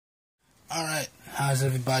Alright, how's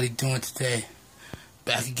everybody doing today?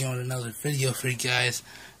 Back again with another video for you guys.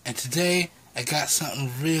 And today, I got something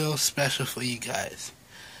real special for you guys.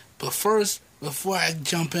 But first, before I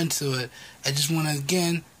jump into it, I just want to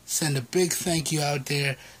again send a big thank you out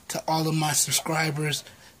there to all of my subscribers.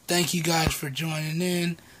 Thank you guys for joining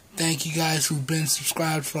in. Thank you guys who've been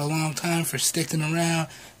subscribed for a long time for sticking around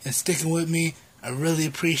and sticking with me. I really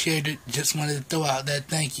appreciate it. Just wanted to throw out that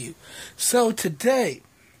thank you. So today,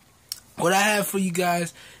 what I have for you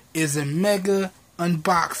guys is a mega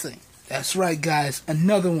unboxing. That's right, guys,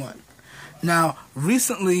 another one. Now,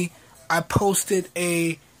 recently, I posted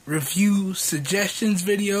a review suggestions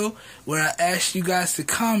video where I asked you guys to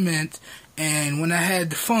comment, and when I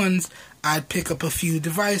had the funds, I'd pick up a few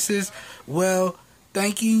devices. Well,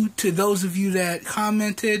 thank you to those of you that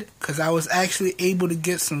commented, because I was actually able to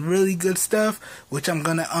get some really good stuff, which I'm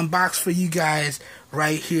going to unbox for you guys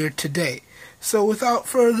right here today. So without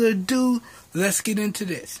further ado, let's get into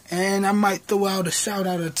this. And I might throw out a shout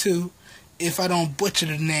out or two if I don't butcher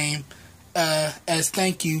the name, as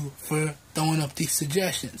thank you for throwing up these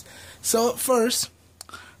suggestions. So at first,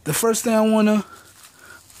 the first thing I want to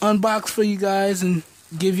unbox for you guys and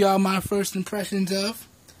give y'all my first impressions of.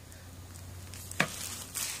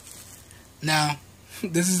 Now,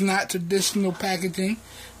 this is not traditional packaging,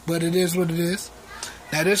 but it is what it is.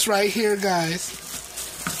 Now this right here, guys,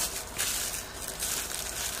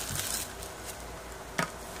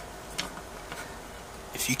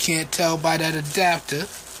 if you can't tell by that adapter,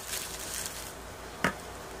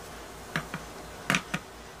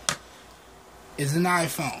 is an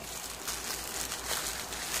iPhone.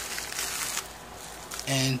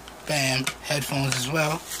 And bam, headphones as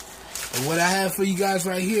well. But what I have for you guys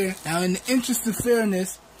right here, now in the interest of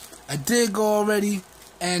fairness, I did go already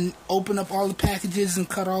and open up all the packages and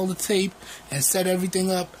cut all the tape and set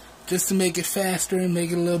everything up just to make it faster and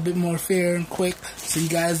make it a little bit more fair and quick so you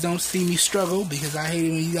guys don't see me struggle, because I hate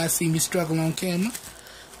it when you guys see me struggle on camera.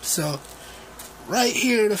 So, right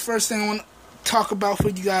here, the first thing I want to talk about for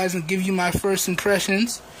you guys and give you my first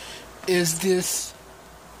impressions is this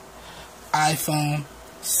iPhone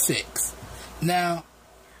 6. Now,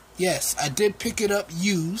 yes, I did pick it up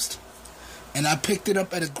used, and I picked it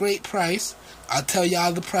up at a great price. I'll tell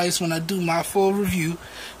y'all the price when I do my full review.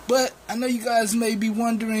 But I know you guys may be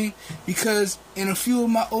wondering, because in a few of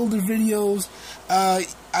my older videos,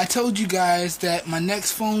 I told you guys that my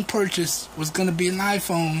next phone purchase was going to be an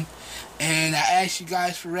iPhone. And I asked you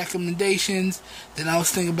guys for recommendations. Then I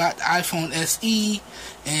was thinking about the iPhone SE.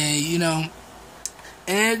 And, you know,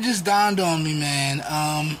 and it just dawned on me, man.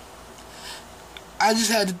 I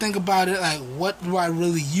just had to think about it, like, what do I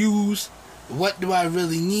really use? What do I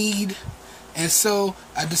really need? And so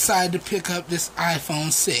I decided to pick up this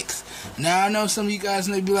iPhone 6. Now I know some of you guys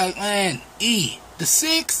may be like, man, the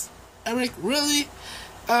 6? Eric, really?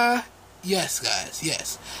 Yes, guys,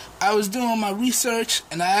 yes. I was doing my research,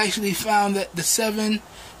 and I actually found that the 7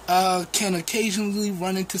 can occasionally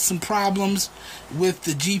run into some problems with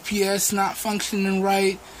the GPS not functioning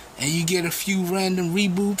right, and you get a few random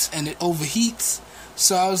reboots and it overheats.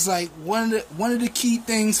 So I was like, one of the key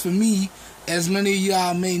things for me, as many of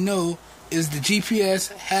y'all may know, is the GPS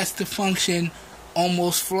has to function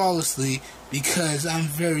almost flawlessly, because I'm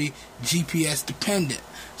very GPS dependent.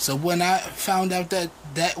 So when I found out that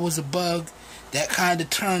that was a bug, that kind of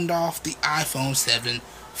turned off the iPhone 7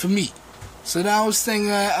 for me. So now I was thinking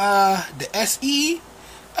the SE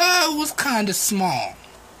was kind of small.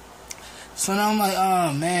 So now I'm like,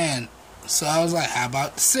 oh man. So I was like, how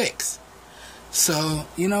about the 6? So,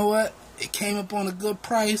 you know what? It came up on a good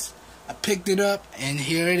price. I picked it up, and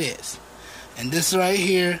here it is. And this right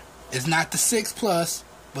here is not the 6 Plus,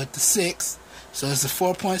 but the 6. So it's a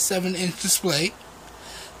 4.7 inch display.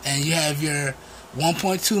 And you have your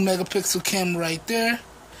 1.2 megapixel camera right there.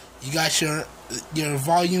 You got your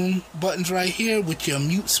volume buttons right here with your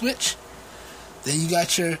mute switch. Then you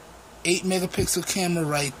got your 8 megapixel camera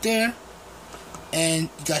right there. And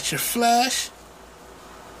you got your flash.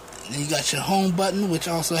 And then you got your home button, which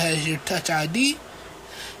also has your Touch ID.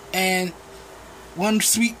 And one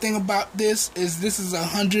sweet thing about this is a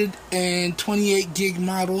 128 gig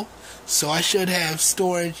model, so I should have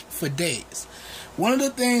storage for days. One of the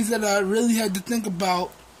things that I really had to think about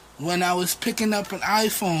when I was picking up an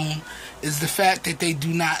iPhone is the fact that they do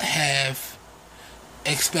not have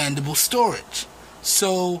expandable storage.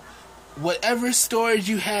 So whatever storage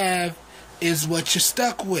you have is what you're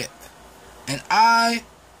stuck with. And I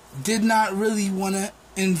did not really want to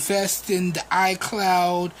invest in the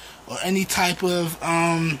iCloud or any type of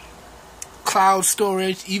cloud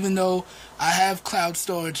storage, even though I have cloud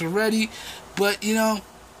storage already. But you know,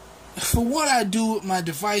 for what I do with my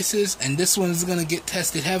devices, and this one is going to get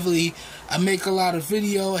tested heavily, I make a lot of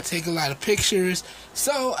video, I take a lot of pictures,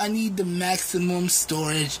 so I need the maximum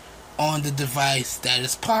storage on the device that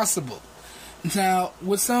is possible. Now,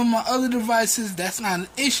 with some of my other devices, that's not an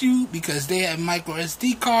issue because they have micro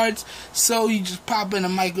SD cards, so you just pop in a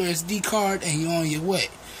micro SD card and you're on your way.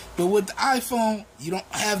 But with the iPhone, you don't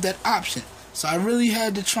have that option. So I really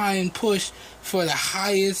had to try and push for the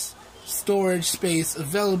highest storage space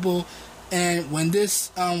available, and when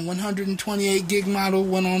this 128 gig model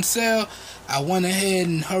went on sale, I went ahead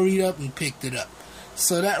and hurried up and picked it up.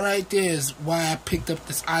 So that right there is why I picked up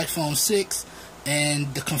this iPhone 6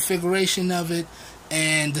 and the configuration of it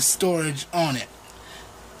and the storage on it.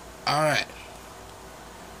 Alright,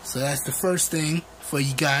 so that's the first thing for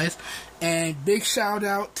you guys, and big shout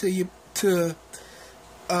out to you to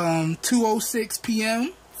 2:06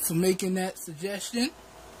 p.m. for making that suggestion.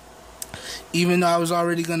 Even though I was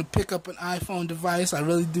already going to pick up an iPhone device, I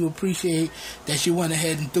really do appreciate that you went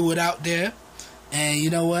ahead and threw it out there. And you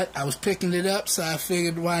know what? I was picking it up, so I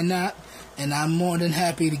figured why not? And I'm more than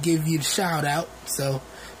happy to give you the shout out. So,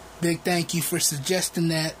 big thank you for suggesting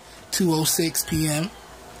that 2:06 p.m.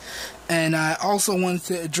 And I also wanted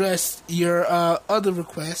to address your other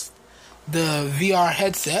request, the VR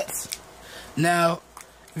headsets. Now,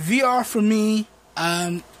 VR for me,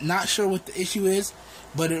 I'm not sure what the issue is,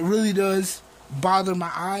 but it really does bother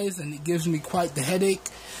my eyes and it gives me quite the headache.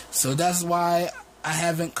 So that's why I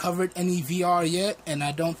haven't covered any VR yet, and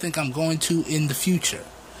I don't think I'm going to in the future.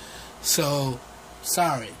 So,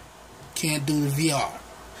 sorry, can't do the VR.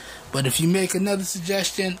 But if you make another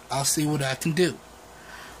suggestion, I'll see what I can do.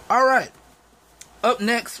 Alright, up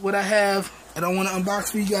next, what I have that I want to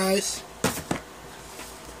unbox for you guys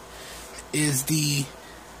is the,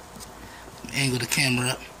 angle the camera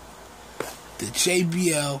up, the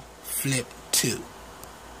JBL Flip 2.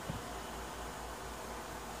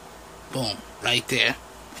 Boom, right there.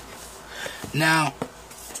 Now,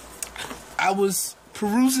 I was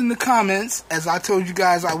perusing the comments, as I told you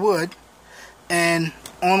guys I would, and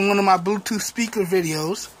on one of my Bluetooth speaker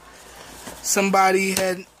videos, somebody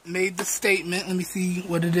had made the statement, let me see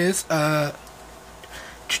what it is,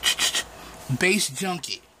 Bass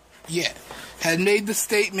Junkie, yeah, had made the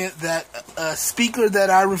statement that a speaker that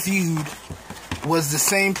I reviewed was the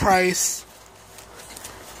same price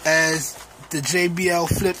as the JBL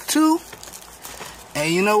Flip 2,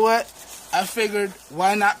 and you know what, I figured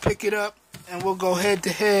why not pick it up and we'll go head to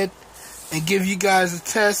head and give you guys a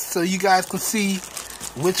test so you guys can see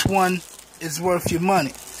which one is worth your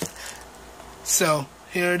money. So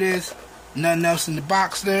here it is, nothing else in the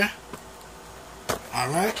box there.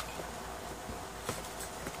 Alright,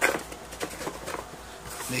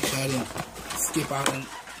 make sure I didn't skip out in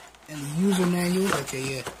the user manual.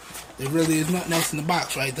 Okay, yeah, there really is nothing else in the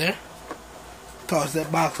box right there. Toss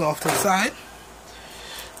that box off to the side,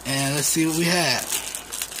 and let's see what we have.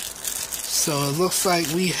 So it looks like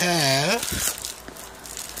we have,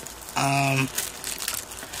 I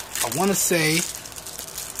want to say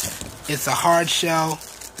it's a hard shell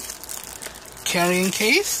carrying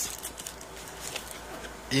case.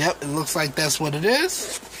 Yep, it looks like that's what it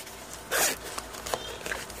is.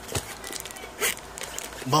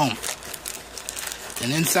 Boom.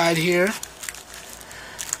 And inside here,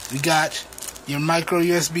 we got your micro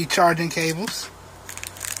USB charging cables.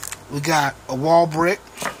 We got a wall brick.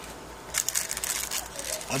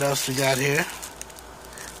 What else we got here?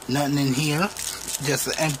 Nothing in here. Just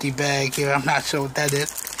an empty bag here. I'm not sure what that is.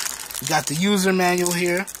 We got the user manual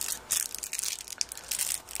here.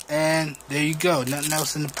 And there you go. Nothing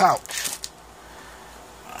else in the pouch.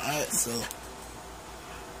 Alright, so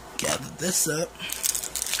gather this up.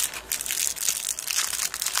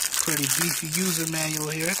 Pretty beefy user manual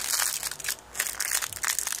here.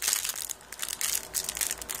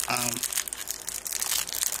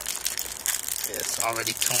 It's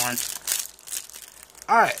already torn.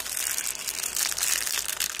 Alright.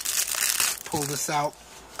 Pull this out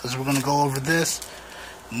because we're going to go over this.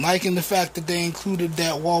 I'm liking the fact that they included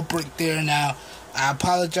that wall brick there. Now, I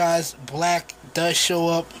apologize. Black does show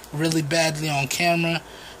up really badly on camera.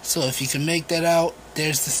 So if you can make that out,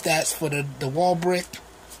 there's the stats for the wall brick.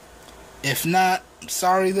 If not, I'm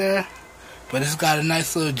sorry there. But it's got a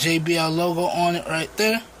nice little JBL logo on it right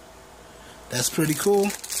there. That's pretty cool.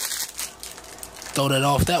 Throw that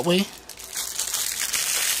off that way.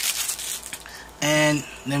 And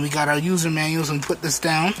then we got our user manuals, and put this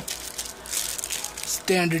down.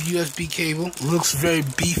 Standard USB cable. Looks very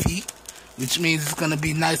beefy, which means it's going to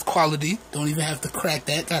be nice quality. Don't even have to crack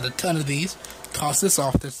that. Got a ton of these. Toss this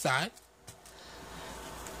off to the side.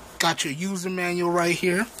 Got your user manual right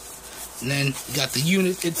here. And then you got the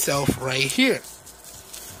unit itself right here.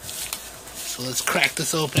 So let's crack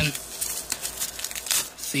this open.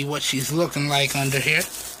 See what she's looking like under here.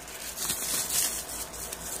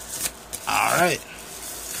 Alright.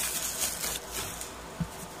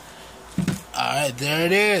 Alright, there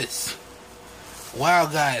it is. Wow,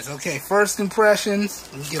 guys. Okay, first impressions.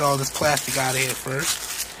 Let me get all this plastic out of here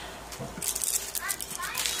first.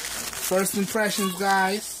 First impressions,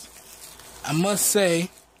 guys. I must say,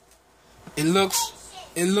 it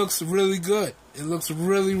looks really good. It looks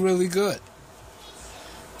really, really good.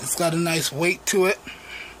 It's got a nice weight to it.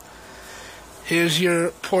 Here's your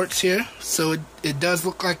ports here. So it does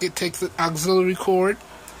look like it takes an auxiliary cord.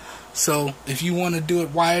 So if you want to do it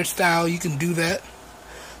wired style, you can do that.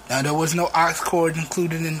 Now there was no aux cord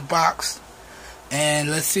included in the box. And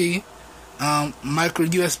let's see, micro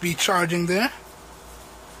USB charging there.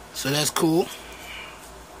 So that's cool.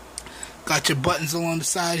 Got your buttons along the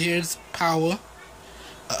side here. It's power.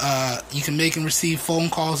 You can make and receive phone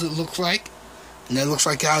calls, it looks like. And that looks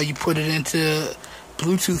like how you put it into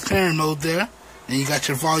Bluetooth pairing mode there. And you got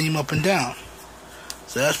your volume up and down.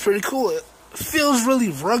 So that's pretty cool. It feels really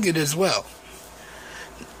rugged as well.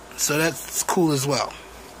 So that's cool as well.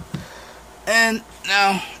 And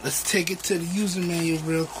now let's take it to the user manual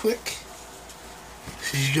real quick.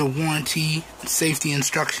 This is your warranty and safety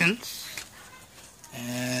instructions.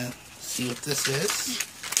 And let's see what this is.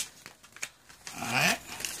 Alright.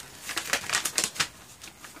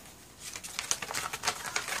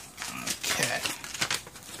 Okay.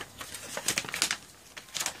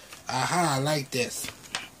 Aha, I like this.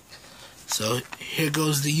 So here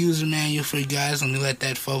goes the user manual for you guys. Let me let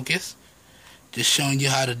that focus. Just showing you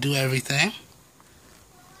how to do everything.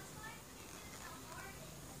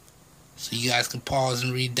 So you guys can pause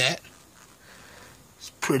and read that.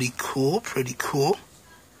 It's pretty cool, pretty cool.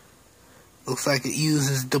 Looks like it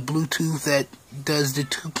uses the Bluetooth that does the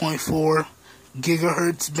 2.4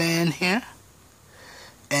 gigahertz band here.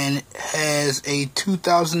 And it has a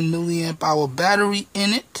 2000 milliamp hour battery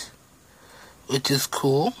in it, which is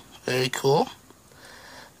cool, very cool.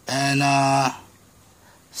 And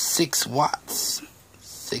 6 watts,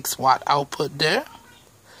 6 watt output there.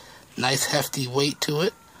 Nice hefty weight to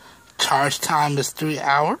it. Charge time is 3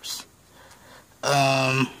 hours.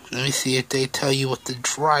 Let me see if they tell you what the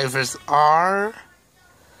drivers are.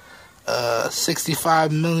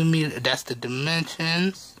 65 millimeter, that's the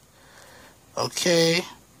dimensions. Okay.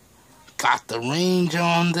 Got the range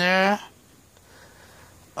on there.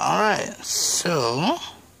 Alright, so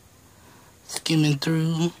skimming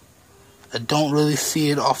through. I don't really see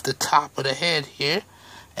it off the top of the head here.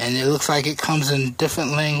 And it looks like it comes in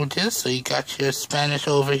different languages. So you got your Spanish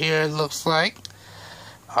over here, it looks like.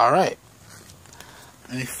 Alright.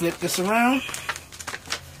 Let me flip this around.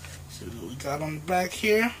 See what we got on the back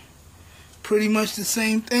here. Pretty much the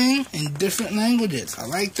same thing in different languages. I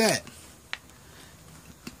like that.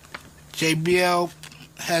 JBL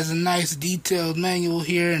has a nice detailed manual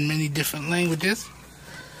here in many different languages.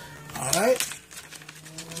 Alright.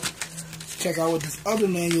 Check out what this other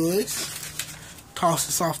manual is. Toss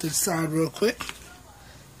this off to the side real quick.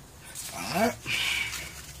 Alright.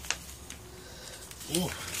 Ooh.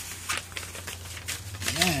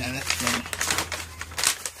 Man, that's been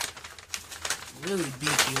really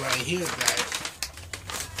beefy right here, guys.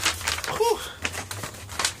 Whew.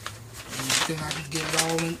 I think I can get it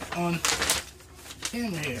all on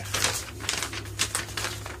camera here.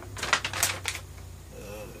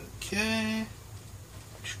 Okay.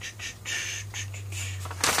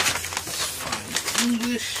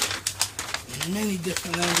 English, many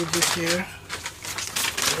different languages here.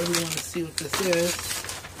 I really want to see what this is.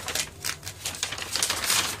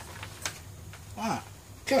 Ah,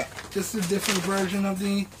 okay, just a different version of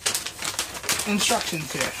the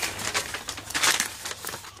instructions here.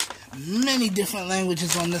 Many different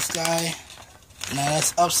languages on this guy. Now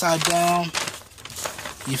that's upside down.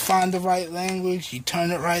 You find the right language, you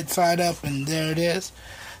turn it right side up, and there it is.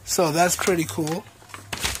 So that's pretty cool.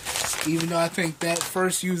 Even though I think that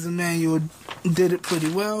first user manual did it pretty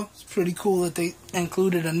well, it's pretty cool that they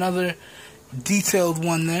included another detailed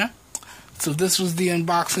one there. So this was the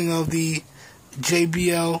unboxing of the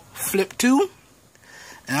JBL Flip 2.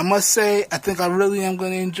 And I must say, I think I really am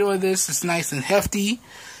going to enjoy this. It's nice and hefty.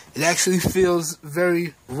 It actually feels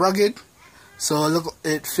very rugged. So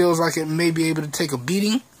it feels like it may be able to take a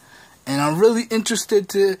beating. And I'm really interested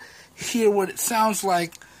to hear what it sounds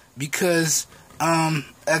like because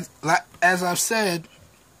as I've said,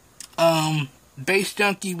 Bass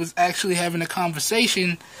Junkie was actually having a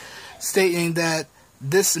conversation stating that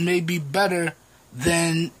this may be better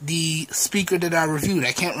than the speaker that I reviewed.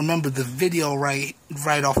 I can't remember the video right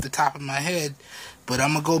off the top of my head, but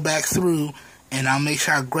I'm gonna go back through and I'll make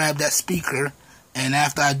sure I grab that speaker, and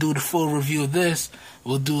after I do the full review of this,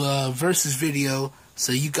 we'll do a versus video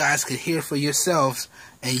so you guys could hear for yourselves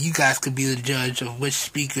and you guys could be the judge of which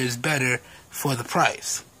speaker is better for the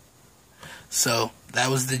price. So that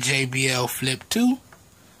was the JBL Flip 2.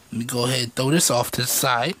 Let me go ahead and throw this off to the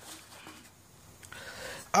side.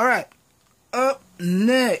 Alright, up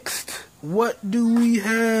next, what do we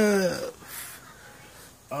have?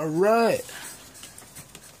 Alright.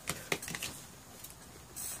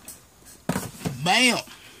 Bam!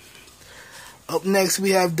 Up next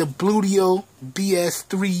we have the Blueido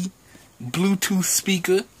BS-3 Bluetooth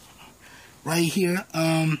speaker right here.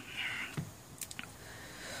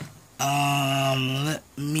 Let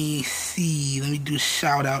me see. Let me do a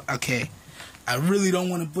shout out. Okay. I really don't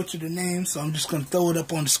want to butcher the name, so I'm just going to throw it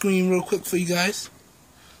up on the screen real quick for you guys.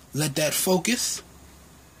 Let that focus.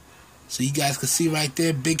 So you guys can see right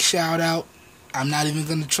there. Big shout out. I'm not even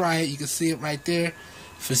going to try it. You can see it right there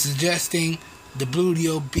for suggesting the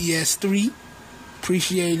Blueido BS-3.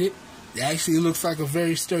 Appreciate it. It actually looks like a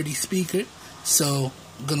very sturdy speaker. So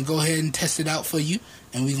I'm going to go ahead and test it out for you,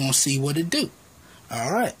 and we're going to see what it do.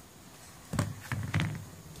 Alright.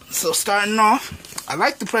 So starting off, I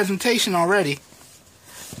like the presentation already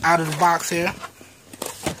out of the box here.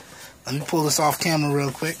 Let me pull this off camera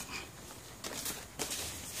real quick.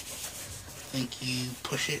 I think you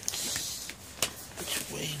push it.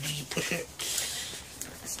 Which way do you push it?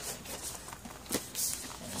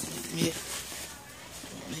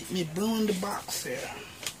 Let me ruin the box here.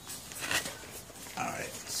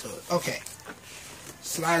 Alright, so, okay.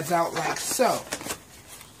 Slides out like so.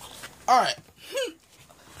 Alright.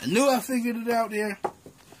 I knew I figured it out there.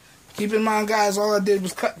 Keep in mind, guys, all I did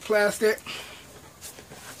was cut the plastic.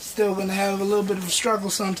 Still gonna have a little bit of a struggle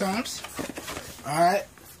sometimes. Alright.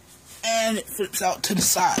 And it flips out to the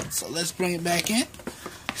side. So let's bring it back in.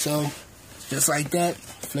 So, just like that.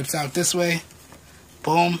 Flips out this way.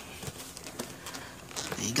 Boom.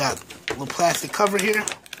 You got a little plastic cover here.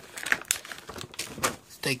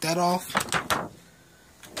 Let's take that off.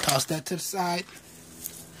 Toss that to the side.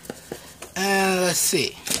 And let's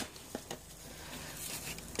see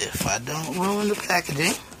if I don't ruin the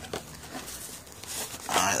packaging.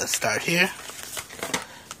 Alright, let's start here.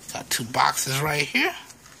 Got two boxes right here.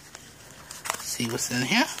 Let's see what's in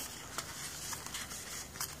here.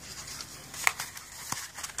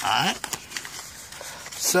 Alright.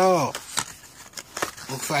 So,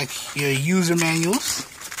 looks like your user manuals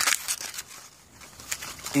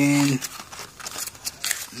in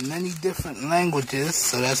many different languages,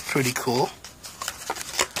 so that's pretty cool.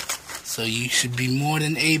 So you should be more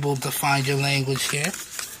than able to find your language here.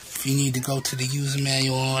 If you need to go to the user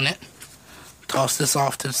manual on it. Toss this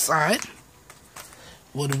off to the side.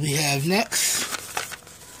 What do we have next?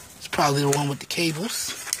 It's probably the one with the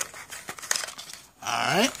cables.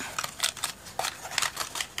 Alright.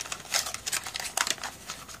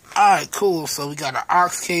 Alright, cool. So we got an aux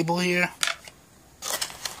cable here.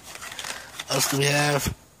 What else do we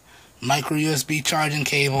have? Micro USB charging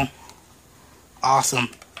cable. Awesome.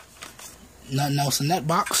 Nothing else in that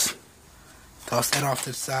box. Toss that off to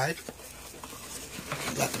the side.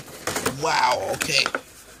 Got the, wow, okay.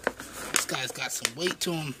 This guy's got some weight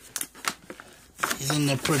to him. He's in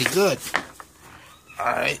there pretty good.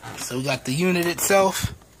 Alright, so we got the unit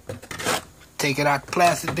itself. Take it out the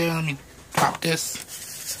plastic there. Let me pop this.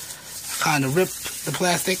 Kind of ripped the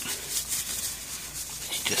plastic.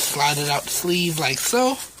 You just slide it out the sleeve like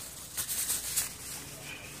so.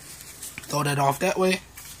 Throw that off that way.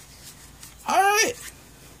 Alright.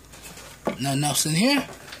 Nothing else in here.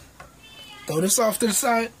 Throw this off to the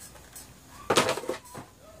side.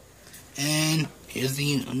 And here's the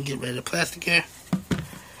unit. Let me get rid of the plastic here.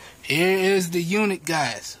 Here is the unit,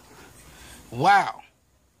 guys. Wow.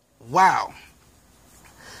 Wow.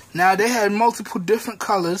 Now, they had multiple different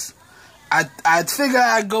colors. I figured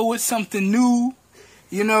I'd go with something new.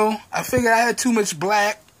 You know, I figured I had too much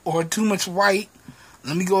black or too much white.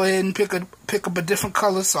 Let me go ahead and pick up a different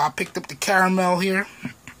color. So I picked up the caramel here.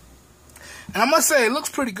 And I must say, it looks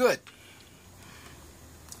pretty good.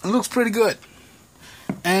 It looks pretty good.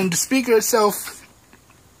 And the speaker itself,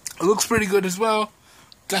 it looks pretty good as well.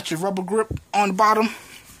 Got your rubber grip on the bottom.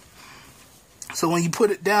 So when you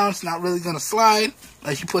put it down, it's not really going to slide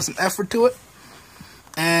unless you put some effort to it.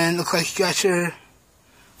 And looks like you got your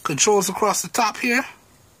controls across the top here,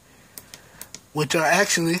 which are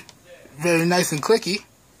actually very nice and clicky,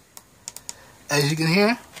 as you can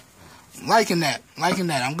hear. Liking that.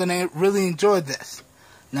 I'm gonna really enjoy this.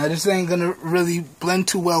 Now this ain't gonna really blend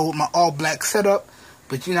too well with my all black setup,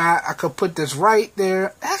 but you know, I could put this right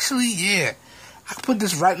there. Actually, yeah, I could put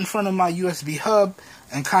this right in front of my USB hub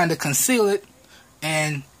and kind of conceal it,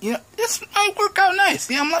 and you know, this might work out nice.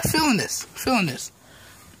 Yeah, I'm not feeling this.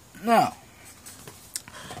 Now,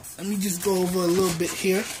 let me just go over a little bit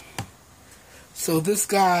here. So this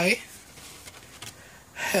guy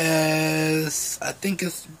has, I think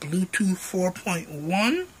it's Bluetooth 4.1,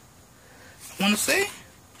 I want to say.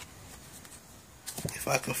 If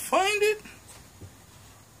I can find it.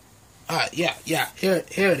 Alright, yeah, here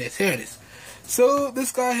it is. So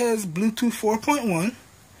this guy has Bluetooth 4.1,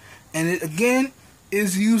 and it again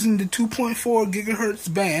is using the 2.4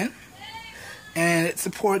 gigahertz band, and it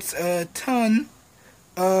supports a ton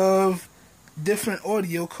of different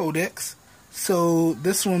audio codecs. So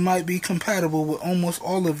this one might be compatible with almost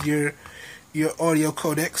all of your audio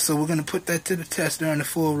codecs. So we're going to put that to the test during the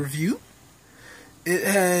full review.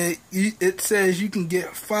 It says you can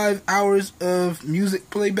get 5 hours of music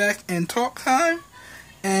playback and talk time,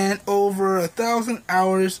 and over 1,000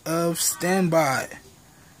 hours of standby.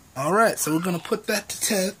 Alright, so we're going to put that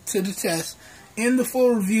to the test in the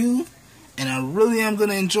full review, and I really am going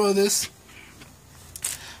to enjoy this.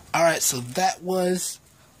 Alright, so that was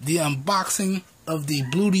the unboxing of the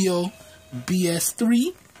Blueido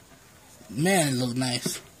BS-3. Man, it looked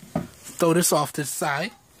nice. Throw this off to the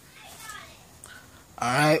side.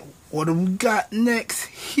 Alright, what do we got next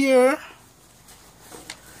here?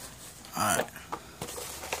 Alright.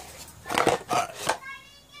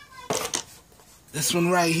 This one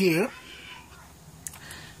right here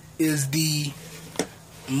is the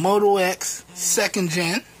Moto X 2nd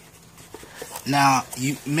Gen. Now,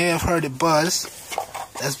 you may have heard it buzz.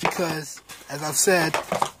 That's because, as I've said,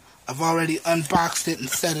 I've already unboxed it and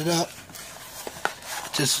set it up.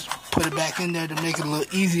 Just put it back in there to make it a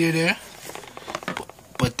little easier there.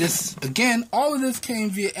 But this, again, all of this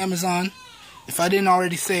came via Amazon, if I didn't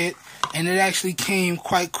already say it, and it actually came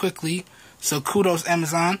quite quickly. So kudos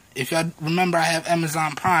Amazon. If y'all remember, I have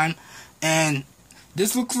Amazon Prime, and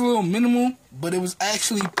this looks a little minimal, but it was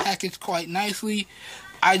actually packaged quite nicely.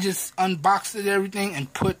 I just unboxed it, everything,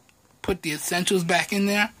 and put the essentials back in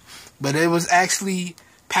there, but it was actually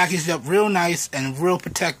packaged up real nice and real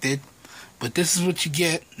protected. But this is what you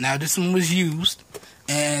get. Now this one was used,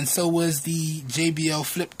 and so was the JBL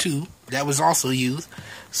Flip 2. That was also used,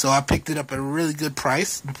 so I picked it up at a really good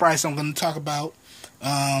price. The price I'm going to talk about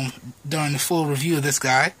during the full review of this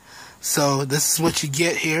guy. So this is what you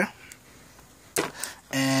get here,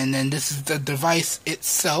 and then this is the device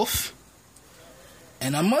itself.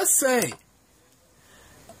 And I must say,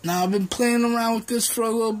 now I've been playing around with this for a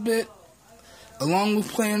little bit, along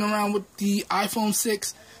with playing around with the iPhone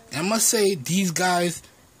 6, and I must say these guys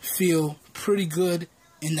feel pretty good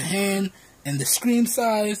in the hand, and the screen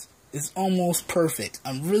size is almost perfect.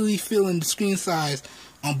 I'm really feeling the screen size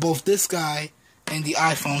on both this guy and the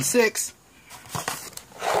iPhone 6.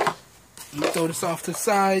 Let me throw this off to the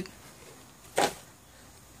side,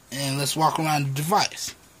 and let's walk around the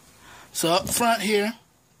device. So up front here,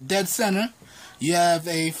 dead center, you have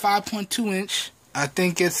a 5.2 inch, I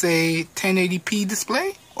think it's a 1080p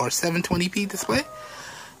display or 720p display.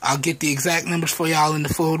 I'll get the exact numbers for y'all in the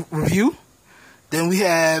full review. Then we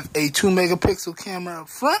have a 2 megapixel camera up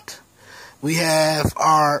front. We have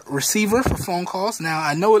our receiver for phone calls. Now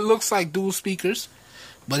I know it looks like dual speakers,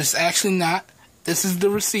 but it's actually not. This is the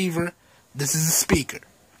receiver, this is the speaker.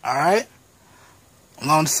 Alright?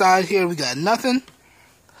 Along the side here we got nothing.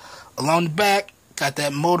 Along the back, got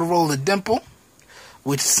that Motorola dimple,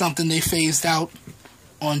 which is something they phased out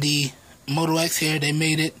on the Moto X here. They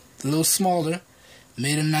made it a little smaller,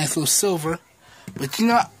 made a nice little silver. But you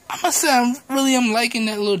know, I must say I'm liking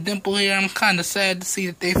that little dimple here. I'm kind of sad to see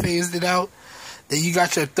that they phased it out. Then you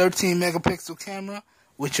got your 13 megapixel camera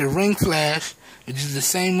with your ring flash, which is the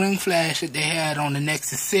same ring flash that they had on the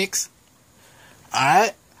Nexus 6.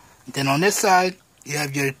 Alright, then on this side, you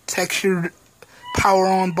have your textured power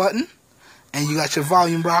on button, and you got your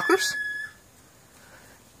volume rockers.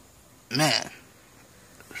 Man,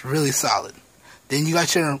 it's really solid. Then you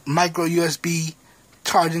got your micro USB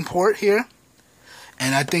charging port here,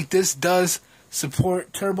 and I think this does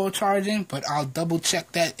support turbocharging, but I'll double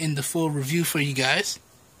check that in the full review for you guys.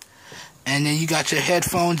 And then you got your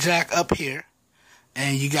headphone jack up here,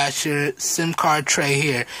 and you got your SIM card tray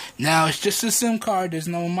here. Now it's just a SIM card, there's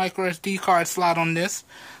no micro SD card slot on this.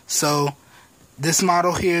 So this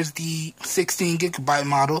model here is the 16 gigabyte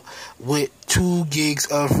model with 2 gigs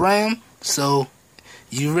of RAM. So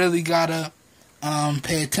you really gotta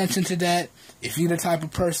pay attention to that. if you're the type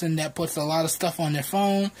of person that puts a lot of stuff on their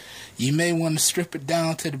phone, you may want to strip it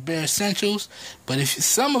down to the bare essentials. But if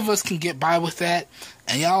some of us can get by with that,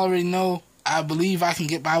 and y'all already know, I believe I can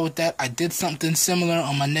get by with that. I did something similar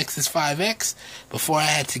on my Nexus 5X before I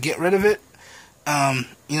had to get rid of it.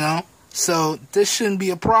 You know, so this shouldn't be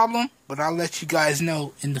a problem, but I'll let you guys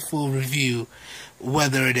know in the full review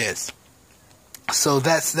whether it is. So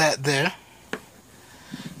that's that there.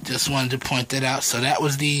 Just wanted to point that out. So that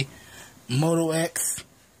was the Moto X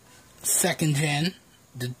 2nd gen,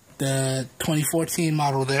 the 2014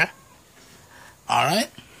 model there. Alright.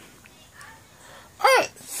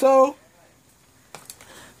 Alright, so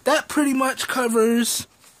that pretty much covers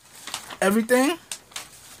everything.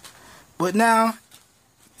 But now,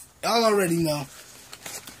 y'all already know,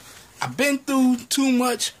 I've been through too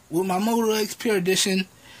much with my Moto X Pure Edition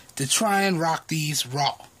to try and rock these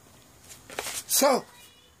raw. So,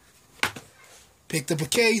 picked up a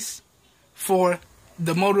case for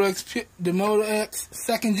the Moto X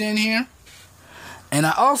 2nd gen here. And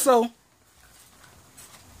I also,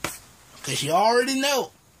 because you already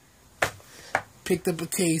know, picked up a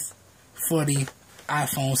case for the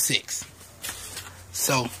iPhone 6.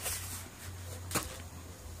 So, let's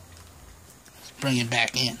bring it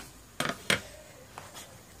back in.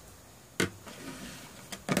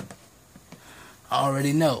 I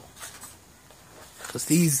already know, because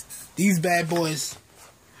these bad boys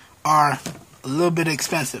are a little bit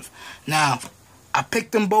expensive. Now, I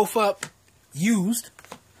picked them both up used,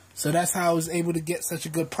 so that's how I was able to get such a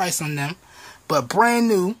good price on them. But brand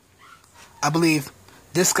new, I believe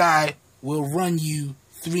this guy will run you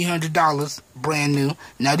 $300 brand new.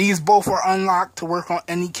 Now, these both are unlocked to work on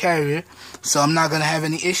any carrier, so I'm not going to have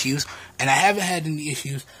any issues. And I haven't had any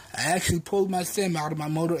issues. I actually pulled my SIM out of my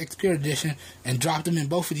Moto X Pure Edition and dropped them in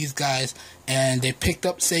both of these guys, and they picked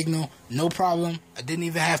up signal, no problem. I didn't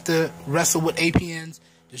even have to wrestle with APNs.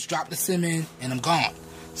 Just dropped the SIM in, and I'm gone.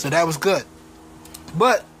 So that was good.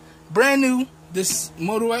 But brand new, this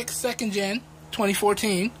Moto X 2nd gen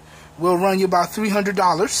 2014 will run you about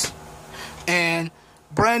 $300. And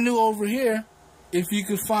brand new over here, if you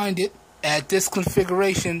could find it at this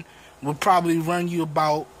configuration, will probably run you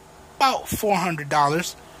about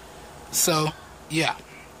 $400. So, yeah.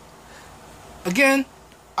 Again,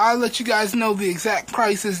 I'll let you guys know the exact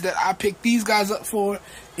prices that I picked these guys up for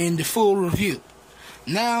in the full review.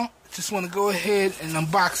 Now, just want to go ahead and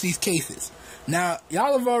unbox these cases. Now,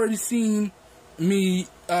 y'all have already seen me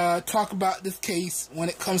talk about this case when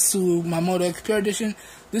it comes to my Moto X Pure Edition.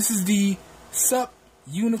 This is the SUP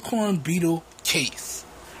Unicorn Beetle case,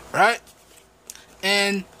 right?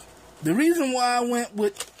 And the reason why I went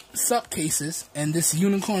with SUP cases and this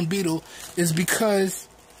Unicorn Beetle is because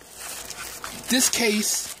this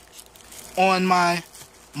case on my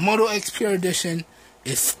Moto X Pure Edition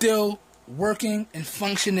is still working and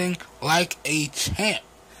functioning like a champ.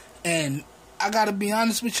 And I gotta be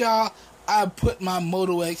honest with y'all, I put my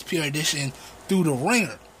Moto X Pure Edition through the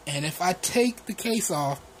ringer, and if I take the case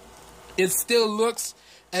off, it still looks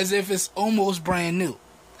as if it's almost brand new.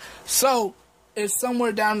 So if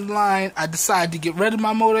somewhere down the line I decide to get rid of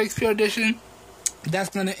my Moto X Pure Edition,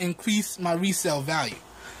 that's going to increase my resale value.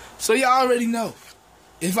 So y'all already know,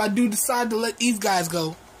 if I do decide to let these guys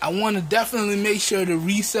go, I want to definitely make sure the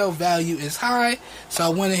resale value is high. So I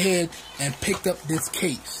went ahead and picked up this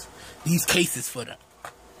case, these cases for them.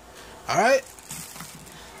 Alright,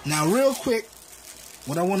 now real quick,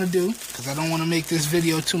 what I want to do, because I don't want to make this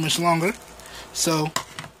video too much longer, so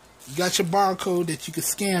you got your barcode that you can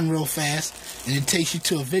scan real fast, and it takes you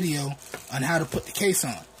to a video on how to put the case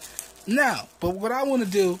on. Now, but what I want to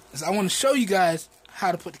do is I want to show you guys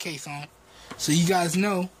how to put the case on, so you guys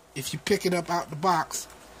know, if you pick it up out the box,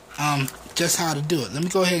 just how to do it. Let me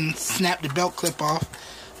go ahead and snap the belt clip off,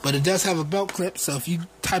 but it does have a belt clip, so if you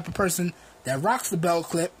type of person that rocks the belt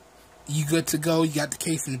clip, you good to go. You got the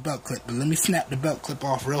case and the belt clip. But let me snap the belt clip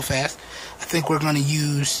off real fast. I think we're going to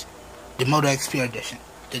use the Moto X Pure Edition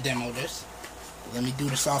to demo this. Let me do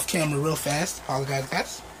this off camera real fast. Apologize,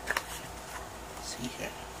 guys. Let's see here.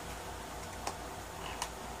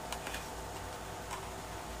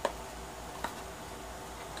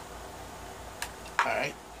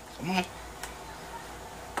 Alright, come on.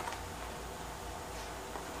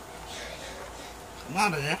 Come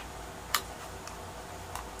out of there.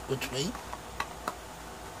 Which way?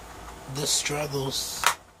 The struggles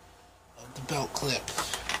of the belt clip.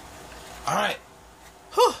 Alright.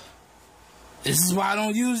 Whew. This is why I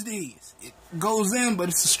don't use these. It goes in, but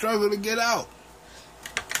it's a struggle to get out.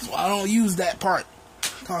 That's why I don't use that part.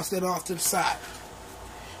 Toss that off to the side.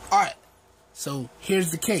 Alright. So,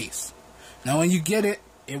 here's the case. Now, when you get it,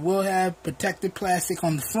 it will have protected plastic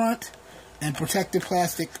on the front. and protective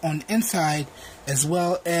plastic on the inside, as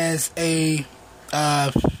well as a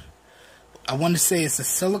I want to say it's a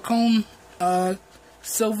silicone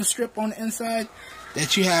silver strip on the inside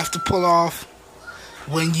that you have to pull off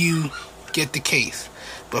when you get the case.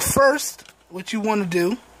 But first, what you want to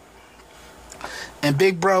do, and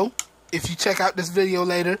big bro, if you check out this video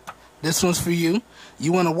later, this one's for you.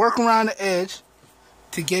 You want to work around the edge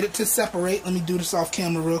to get it to separate. Let me do this off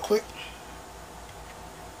camera real quick.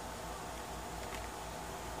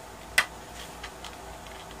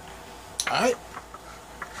 Alright,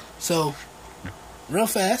 so real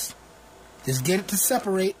fast, just get it to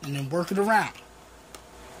separate and then work it around.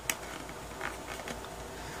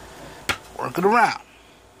 Work it around.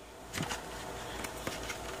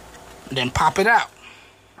 And then pop it out.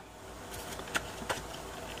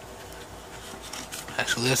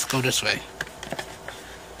 Actually, let's go this way.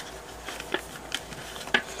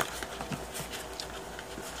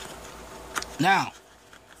 Now,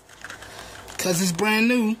 because it's brand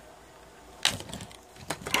new,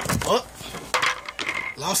 oh,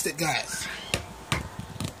 lost it, guys.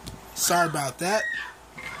 Sorry about that.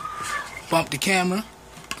 Bumped the camera.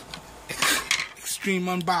 Extreme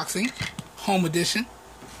unboxing, home edition.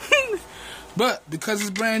 But because it's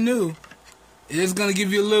brand new, it is going to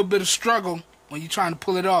give you a little bit of struggle when you're trying to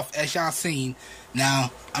pull it off, as y'all seen.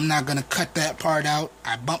 Now, I'm not going to cut that part out.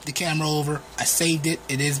 I bumped the camera over. I saved it.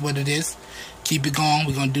 It is what it is. Keep it going.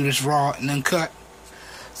 We're going to do this raw and uncut.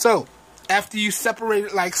 So, after you separate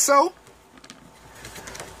it like so,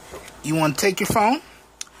 you want to take your phone.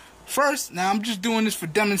 First, now I'm just doing this for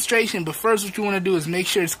demonstration, but first what you want to do is make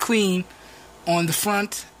sure it's clean on the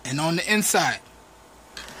front and on the inside.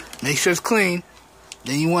 Make sure it's clean.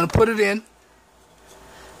 Then you want to put it in.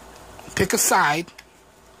 Pick a side.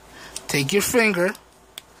 Take your finger.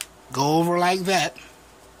 Go over like that.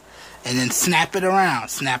 And then snap it around.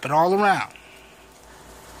 Snap it all around.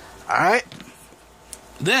 Alright.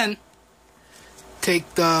 Then,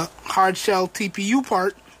 take the hard shell TPU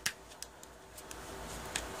part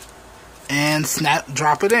and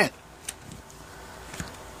drop it in.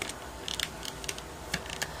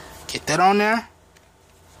 Get that on there.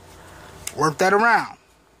 Work that around.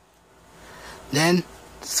 Then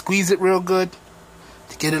squeeze it real good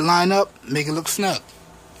to get it lined up, make it look snug.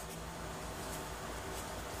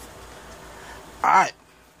 Alright.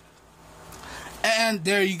 And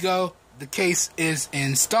there you go. The case is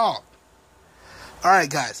installed. Alright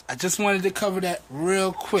guys, I just wanted to cover that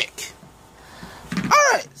real quick.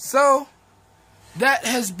 Alright, so that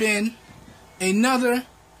has been another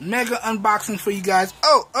mega unboxing for you guys.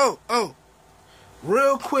 Oh.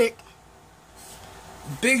 Real quick,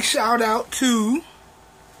 big shout out to,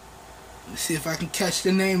 let's see if I can catch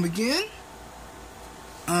the name again.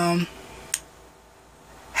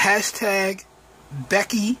 Hashtag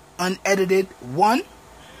Becky Unedited 1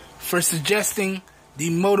 for suggesting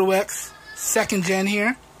the Moto X 2nd gen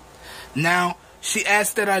here. Now, she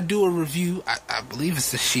asked that I do a review, I believe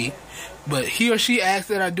it's a she, but he or she asked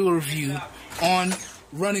that I do a review on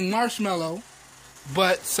running Marshmallow.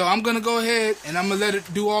 But, so I'm going to go ahead and I'm going to let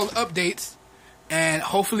it do all the updates, and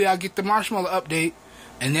hopefully I'll get the Marshmallow update,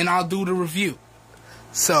 and then I'll do the review.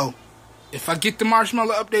 So, if I get the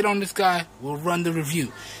Marshmallow update on this guy, we'll run the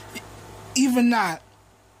review. Even not,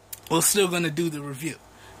 we're still going to do the review.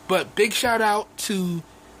 But big shout out to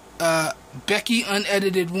Becky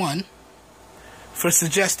Unedited 1 for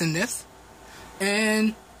suggesting this.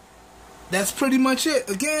 And that's pretty much it.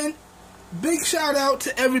 Again, big shout out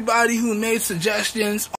to everybody who made suggestions